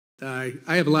I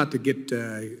have a lot to get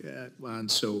on,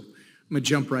 so I'm going to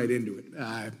jump right into it.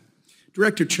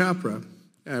 Director Chopra,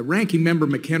 Ranking Member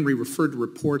McHenry referred to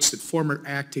reports that former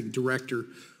Acting Director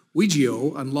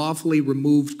Weigio unlawfully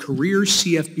removed career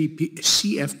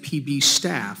CFPB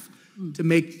staff to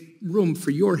make room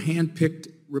for your hand-picked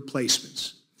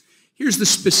replacements. Here's the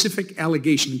specific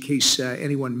allegation in case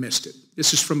anyone missed it.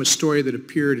 This is from a story that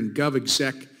appeared in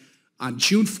GovExec on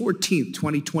June 14,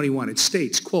 2021. It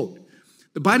states, quote,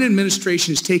 "The Biden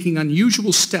administration is taking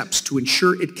unusual steps to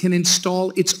ensure it can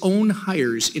install its own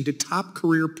hires into top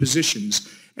career positions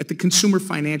at the Consumer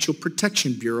Financial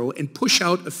Protection Bureau and push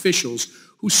out officials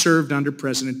who served under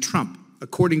President Trump,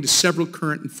 according to several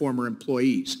current and former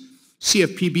employees.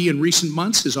 CFPB in recent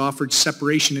months has offered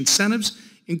separation incentives,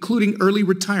 including early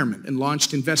retirement, and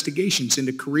launched investigations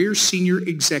into career senior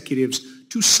executives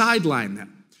to sideline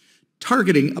them,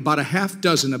 targeting about a half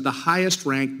dozen of the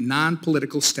highest-ranked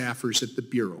non-political staffers at the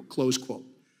Bureau," close quote.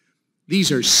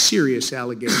 These are serious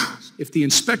allegations. If the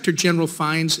Inspector General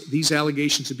finds these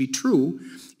allegations to be true,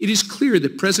 it is clear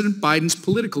that President Biden's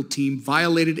political team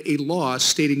violated a law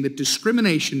stating that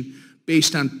discrimination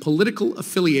based on political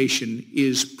affiliation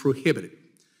is prohibited.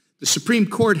 The Supreme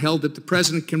Court held that the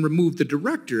President can remove the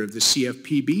director of the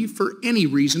CFPB for any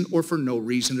reason or for no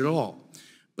reason at all.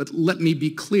 But let me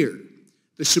be clear.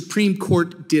 The Supreme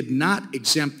Court did not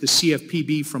exempt the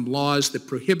CFPB from laws that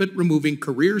prohibit removing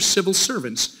career civil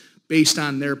servants based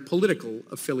on their political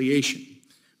affiliation.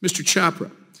 Mr. Chopra,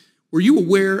 were you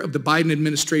aware of the Biden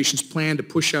administration's plan to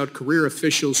push out career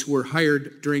officials who were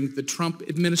hired during the Trump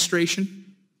administration?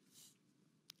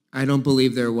 I don't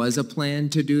believe there was a plan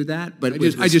to do that, but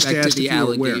with respect to the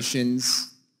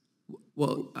allegations,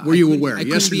 well, were you aware? I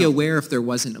couldn't be aware if there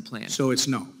wasn't a plan. So it's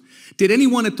no. Did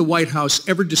anyone at the White House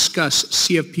ever discuss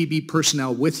CFPB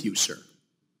personnel with you, sir?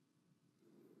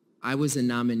 I was a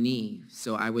nominee,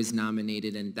 so I was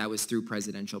nominated, and that was through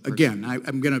presidential pursuit. Again,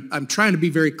 I'm trying to be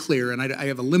very clear, and I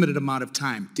have a limited amount of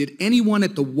time. Did anyone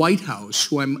at the White House,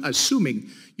 who I'm assuming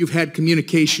you've had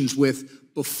communications with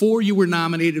before you were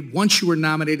nominated, once you were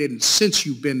nominated, and since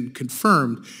you've been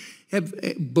confirmed,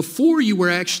 before you were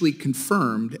actually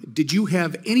confirmed, did you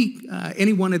have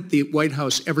anyone at the White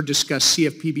House ever discuss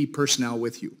CFPB personnel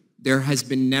with you? There has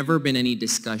never been any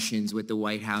discussions with the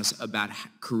White House about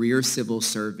career civil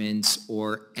servants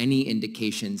or any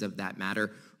indications of that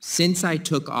matter. Since I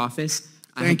took office,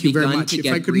 Thank you very much.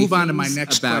 If I could move on to my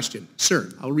next question.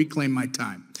 Sir, I'll reclaim my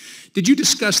time. Did you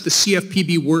discuss the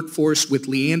CFPB workforce with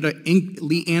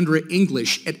Leandra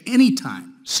English at any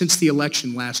time since the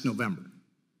election last November?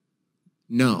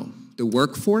 No. The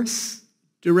workforce?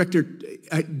 Director,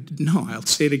 no, I'll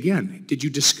say it again. Did you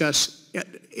discuss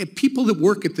people that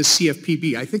work at the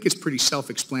CFPB? I think it's pretty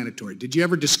self-explanatory. Did you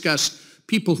ever discuss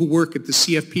people who work at the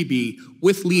CFPB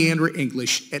with Leandra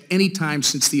English at any time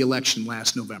since the election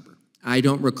last November? I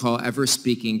don't recall ever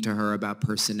speaking to her about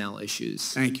personnel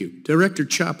issues. Thank you. Director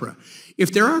Chopra,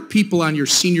 if there are people on your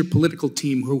senior political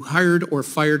team who hired or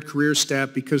fired career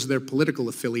staff because of their political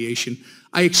affiliation,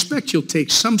 I expect you'll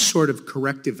take some sort of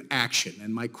corrective action.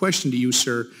 And my question to you,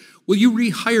 sir, will you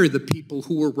rehire the people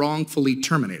who were wrongfully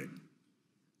terminated?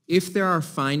 If there are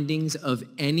findings of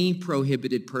any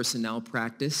prohibited personnel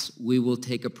practice, we will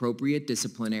take appropriate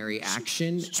disciplinary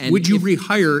action. And would you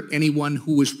rehire anyone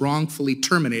who was wrongfully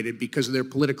terminated because of their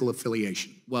political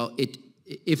affiliation? Well,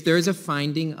 if there is a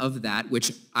finding of that,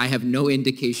 which I have no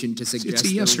indication to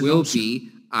suggest there will be,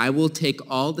 I will take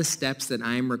all the steps that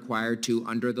I am required to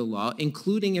under the law,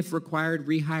 including, if required,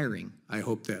 rehiring. I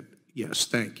hope that, yes,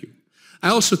 thank you. I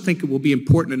also think it will be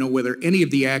important to know whether any of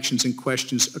the actions and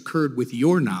questions occurred with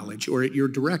your knowledge or at your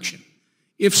direction.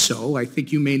 If so, I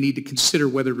think you may need to consider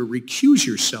whether to recuse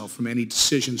yourself from any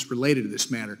decisions related to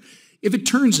this matter. If it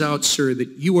turns out, sir, that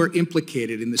you are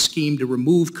implicated in the scheme to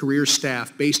remove career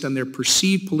staff based on their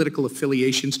perceived political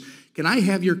affiliations, can I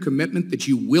have your commitment that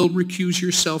you will recuse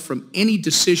yourself from any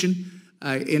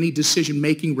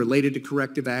decision-making related to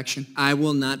corrective action? I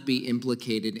will not be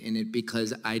implicated in it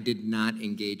because I did not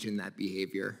engage in that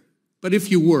behavior. But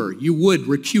if you were, you would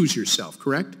recuse yourself,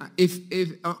 correct? If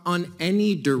on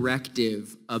any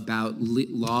directive about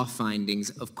law findings,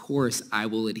 of course I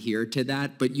will adhere to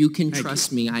that, but you can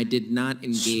trust me, I did not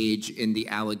engage in the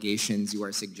allegations you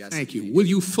are suggesting. Thank you. Will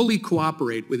you fully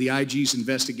cooperate with the IG's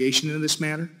investigation into this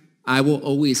matter? I will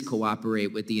always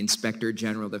cooperate with the Inspector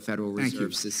General of the Federal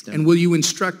Reserve System. And will you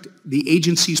instruct the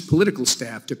agency's political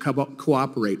staff to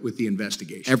cooperate with the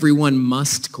investigation? Everyone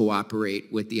must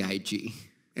cooperate with the IG.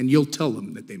 And you'll tell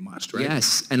them that they must, right?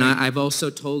 Yes, and I've also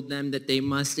told them that they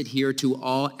must adhere to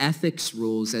all ethics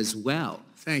rules as well.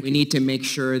 Thank We you. need to make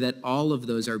sure that all of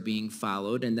those are being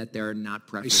followed and that there are not I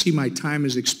pressures. see my time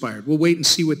has expired. We'll wait and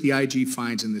see what the IG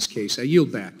finds in this case. I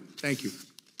yield back. Thank you.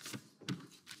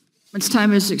 Once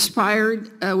time has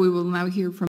expired, we will now hear from